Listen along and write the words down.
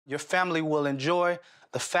Your family will enjoy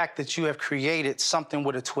the fact that you have created something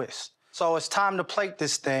with a twist. So it's time to plate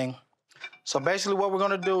this thing. So basically what we're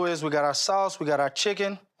gonna do is we got our sauce, we got our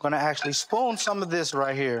chicken. We're gonna actually spoon some of this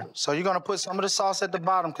right here. So you're gonna put some of the sauce at the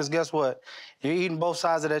bottom, because guess what? You're eating both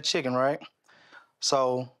sides of that chicken, right?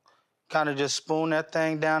 So kind of just spoon that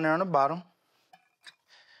thing down there on the bottom.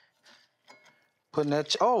 Putting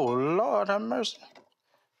that, oh Lord have mercy.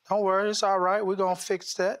 Don't worry, it's all right. We're gonna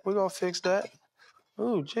fix that. We're gonna fix that.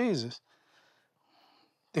 Ooh, Jesus.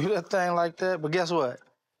 Do that thing like that, but guess what?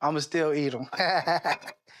 I'ma still eat them.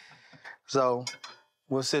 So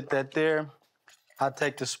we'll sit that there. I'll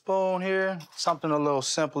take the spoon here, something a little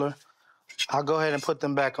simpler. I'll go ahead and put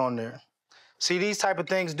them back on there. See, these type of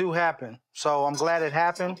things do happen. So I'm glad it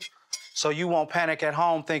happened. So you won't panic at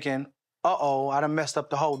home thinking, uh-oh, I done messed up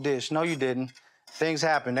the whole dish. No, you didn't. Things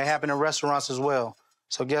happen. They happen in restaurants as well.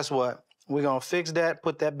 So guess what? We're gonna fix that,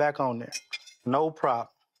 put that back on there. No problem,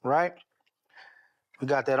 right? We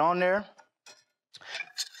got that on there.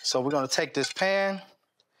 So we're gonna take this pan,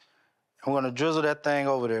 and we're gonna drizzle that thing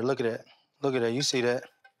over there. Look at that. Look at that. You see that?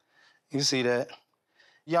 You see that?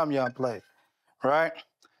 Yum, yum plate, right?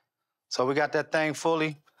 So we got that thing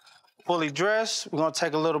fully dressed. We're gonna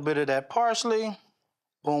take a little bit of that parsley.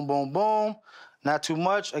 Boom, boom, boom. Not too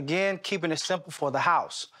much. Again, keeping it simple for the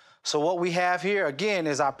house. So what we have here, again,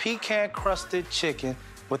 is our pecan crusted chicken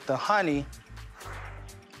with the honey,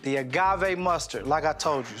 the agave mustard, like I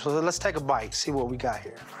told you. So let's take a bite, see what we got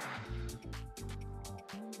here.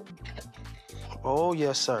 Oh,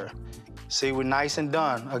 yes, sir. See, we're nice and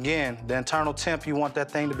done. Again, the internal temp, you want that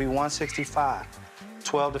thing to be 165.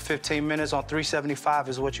 12 to 15 minutes on 375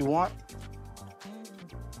 is what you want.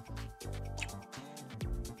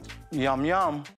 Yum, yum.